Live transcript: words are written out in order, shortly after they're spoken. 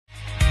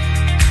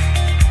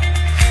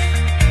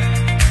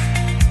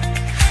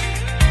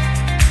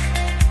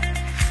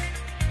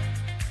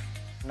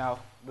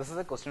This is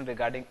a question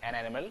regarding an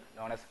animal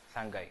known as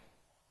Sangai.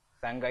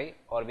 Sangai,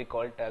 or we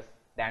call it as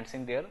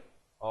dancing deer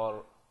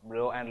or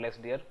brow and less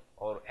deer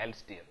or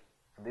else deer.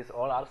 So these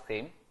all are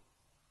same.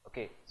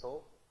 Okay,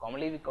 so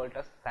commonly we call it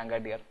as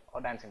Sangai deer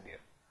or dancing deer.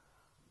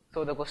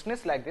 So the question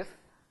is like this: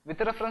 with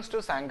reference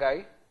to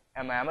Sangai,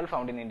 a mammal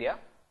found in India,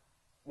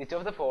 which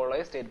of the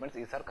following statements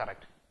is are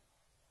correct?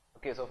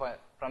 Okay, so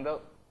from the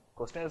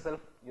question itself,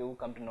 you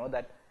come to know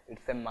that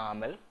it's a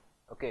mammal.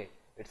 Okay,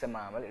 it's a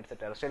mammal. It's a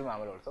terrestrial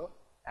mammal also,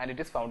 and it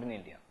is found in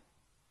India.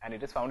 And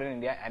it is found in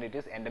India, and it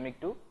is endemic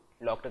to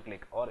Loktak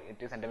Lake, or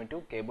it is endemic to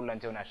Kebul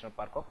Lanchau National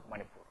Park of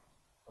Manipur.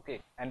 Okay,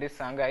 and this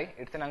Sangai,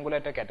 it's an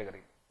ungulata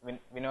category.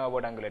 We know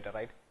about ungulata,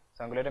 right?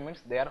 So ungulata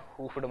means they are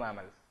hoofed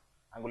mammals.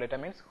 Ungulata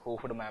means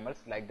hoofed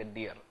mammals like the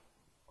deer,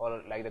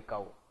 or like the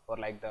cow, or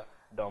like the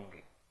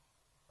donkey.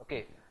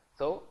 Okay,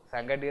 so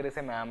Sangai deer is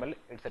a mammal.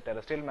 It's a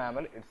terrestrial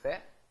mammal. It's a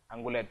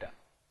ungulata.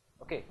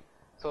 Okay,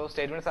 so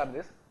statements are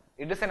this: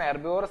 it is an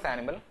herbivorous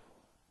animal.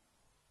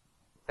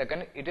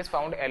 Second, it is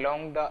found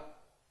along the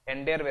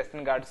entire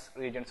Western Ghats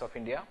regions of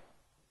India.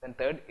 Then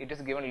third, it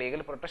is given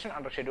legal protection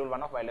under Schedule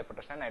 1 of Wildlife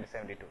Protection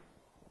 1972.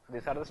 So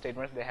these are the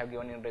statements they have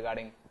given in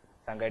regarding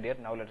Sangai deer.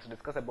 Now let us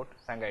discuss about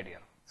Sangai deer.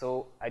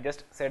 So I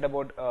just said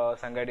about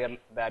Sangai deer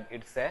that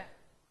it's a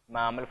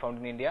mammal found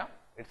in India.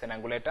 It's an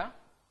ungulata,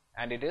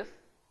 and it is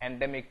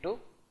endemic to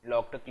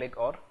Loktak Lake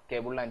or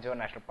Kebul Lanchau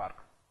National Park.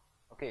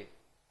 Okay,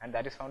 and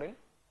that is found in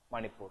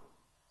Manipur.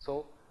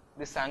 So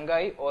the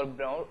Sangai or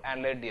brown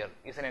antlered deer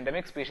is an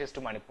endemic species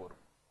to Manipur.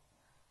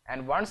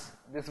 And once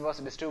this was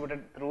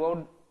distributed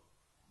throughout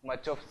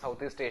much of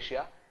Southeast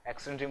Asia,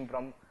 extending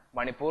from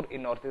Manipur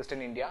in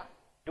northeastern India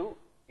to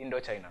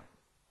Indochina.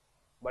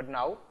 But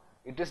now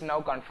it is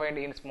now confined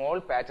in small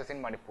patches in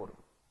Manipur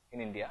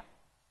in India,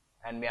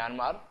 and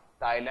Myanmar,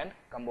 Thailand,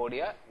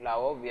 Cambodia,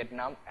 Laos,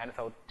 Vietnam, and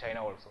South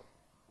China also.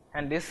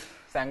 And this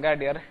Sangai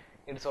deer,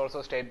 it is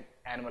also state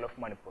animal of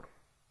Manipur.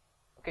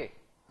 Okay,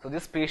 so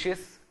this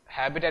species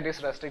habitat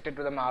is restricted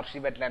to the marshy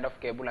wetland of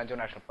Kebul Lanchau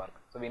National Park.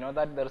 So we know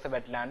that there is a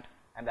wetland,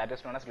 and that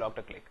is known as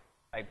Loktak Lake.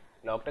 Right,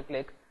 Loktak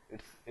Lake,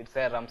 it's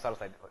a Ramsar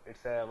site.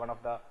 It's one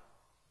of the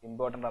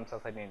important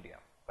Ramsar site in India.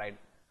 Right.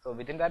 So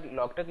within that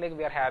Loktak Lake,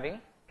 we are having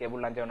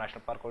Kebul Lanchau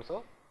National Park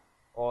also,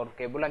 or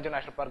Kebul Lanchau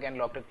National Park and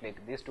Loktak Lake.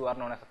 These two are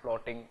known as a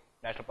floating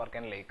national park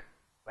and lake,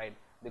 right?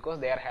 Because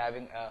they are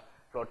having a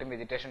floating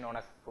vegetation known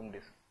as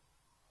fumdis.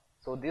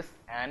 So this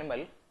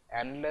animal,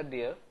 antlered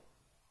deer,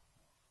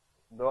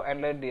 brow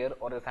antlered deer,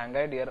 or the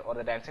Sangai deer, or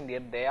the dancing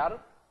deer, they are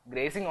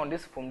grazing on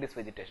this fumdis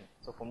vegetation.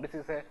 So fumdis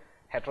is a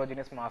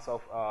heterogeneous mass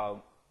of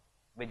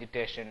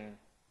vegetation,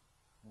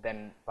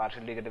 then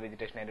partially degraded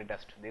vegetation and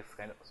dust, this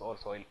kind of, or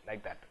soil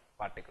like that,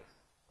 particles.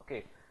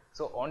 Okay,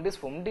 so on this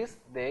fumdis,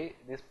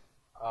 these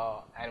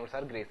animals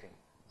are grazing.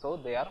 So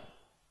they are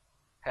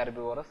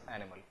herbivorous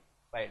animal,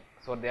 right?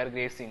 So they are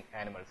grazing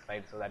animals,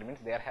 right? So that means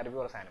they are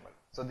herbivorous animal.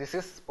 So this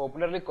is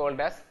popularly called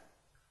as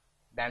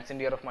dancing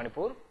deer of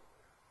Manipur,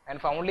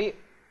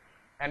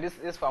 and this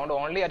is found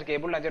only at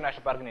Kebul Lanchau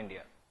National Park in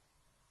India.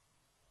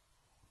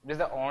 It is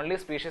the only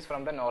species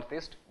from the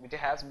northeast which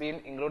has been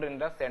included in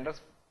the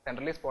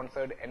centrally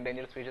sponsored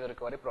endangered species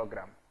recovery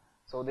program.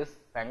 So this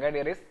Sangai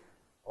deer is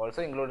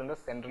also included in the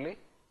centrally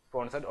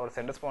sponsored or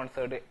center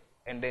sponsored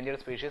endangered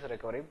species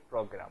recovery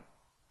program.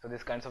 So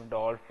these kinds of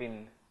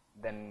dolphin,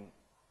 then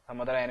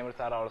some other animals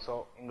are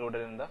also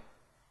included in the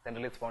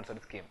centrally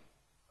sponsored scheme.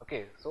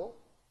 Okay, so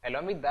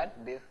along with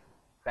that, this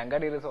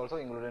Sangai deer is also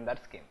included in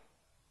that scheme.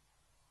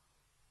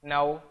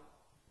 Now,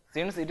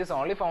 since it is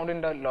only found in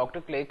the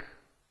Loktak Lake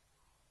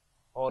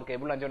or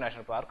Kebul Lanchau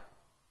National Park,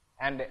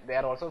 and they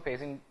are also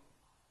facing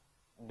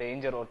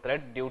danger or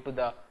threat due to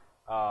the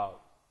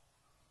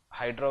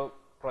hydro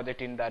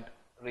project in that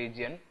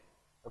region.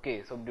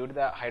 Okay, so due to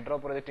the hydro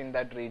project in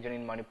that region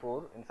in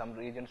Manipur, in some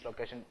regions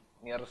location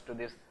nearest to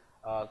this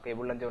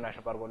Kebul Lanchau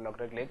National Park or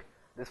Loktak Lake,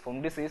 this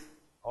fumdis is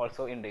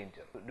also in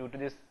danger. Due to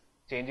this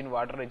change in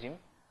water regime,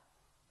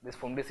 this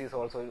fumdis is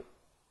also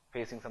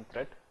facing some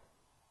threat.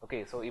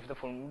 Okay, so if the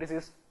fumdis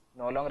is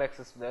no longer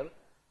exists there,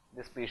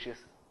 this species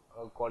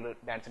called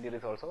dancing deer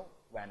is also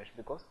vanished,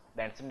 because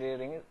dancing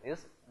deer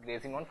is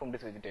grazing on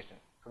fumdis vegetation.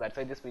 So that's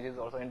why this species is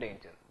also in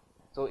danger.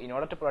 So in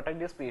order to protect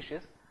this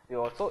species, we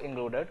also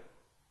included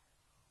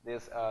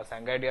this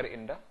Sangai deer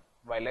in the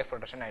Wildlife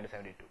Protection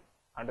 1972.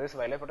 Under this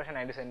Wildlife Protection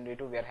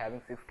 1972, we are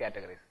having 6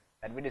 categories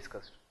that we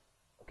discussed.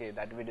 Okay,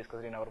 that we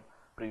discussed in our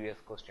previous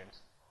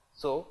questions.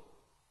 So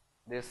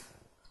this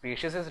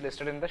species is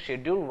listed in the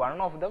Schedule 1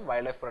 of the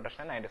Wildlife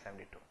Protection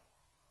 1972.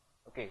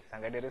 Okay,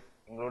 Sangai deer is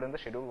included in the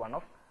Schedule 1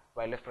 of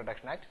Wildlife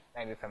Protection Act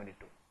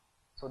 1972.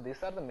 So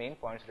these are the main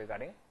points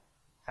regarding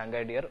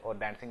Sangai deer or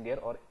dancing deer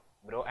or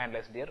brow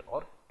antlered deer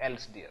or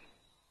else deer.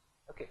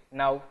 Okay,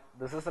 now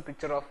this is a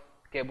picture of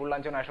Kebul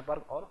Lanchau National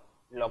Park or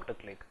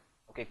Loktak Lake.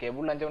 Okay,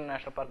 Kebul Lanchau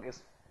National Park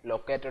is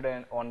located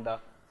on the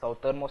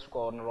southernmost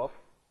corner of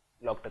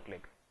Loktak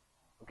Lake.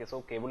 Okay,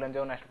 so Kebul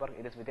Lanchau National Park,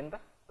 it is within the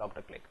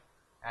Loktak Lake,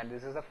 and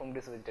this is a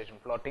fumdis vegetation,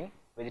 floating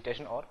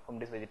vegetation or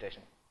fumdis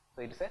vegetation.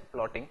 So it is a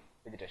floating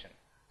vegetation.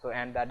 So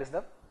and that is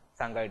the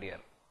Sangai deer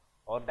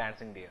or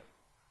dancing deer.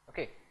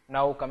 Okay,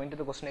 Now coming to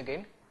the question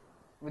again.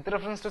 With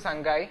reference to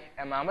Sangai,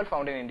 a mammal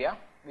found in India,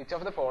 which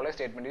of the following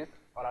statement is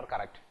or are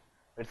correct?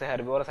 It's a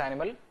herbivorous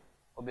animal.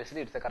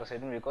 Obviously, it's a correct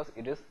statement because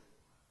it is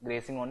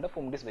grazing on the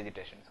fungus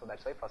vegetation. So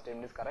that's why first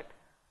statement is correct.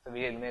 So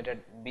we eliminated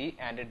B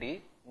and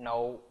D.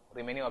 Now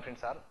remaining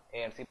options are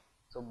A and C.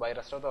 So by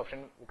rest of the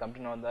option, we come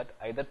to know that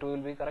either 2 will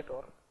be correct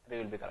or 3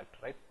 will be correct,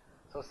 right?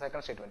 So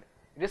second statement,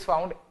 it is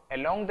found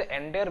along the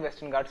entire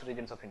Western Ghats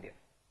regions of India.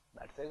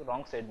 That's a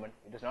wrong statement.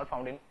 It is not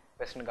found in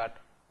Western Ghats,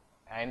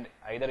 and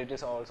either it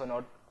is also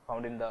not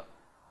found in the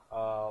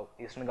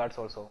Eastern Ghats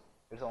also.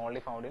 It is only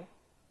found in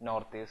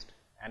Northeast,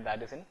 and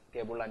that is in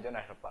Kebul Lanchao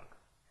National Park.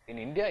 In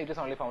India, it is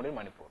only found in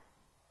Manipur.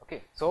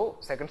 Okay, so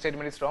second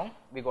statement is wrong.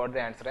 We got the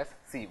answer as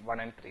C, 1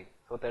 and 3.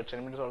 So third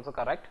statement is also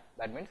correct.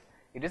 That means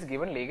it is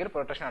given legal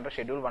protection under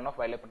Schedule 1 of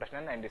Wildlife Protection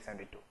in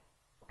 1972.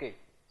 Okay,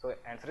 so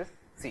answer is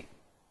C,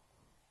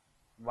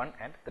 1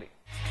 and 3.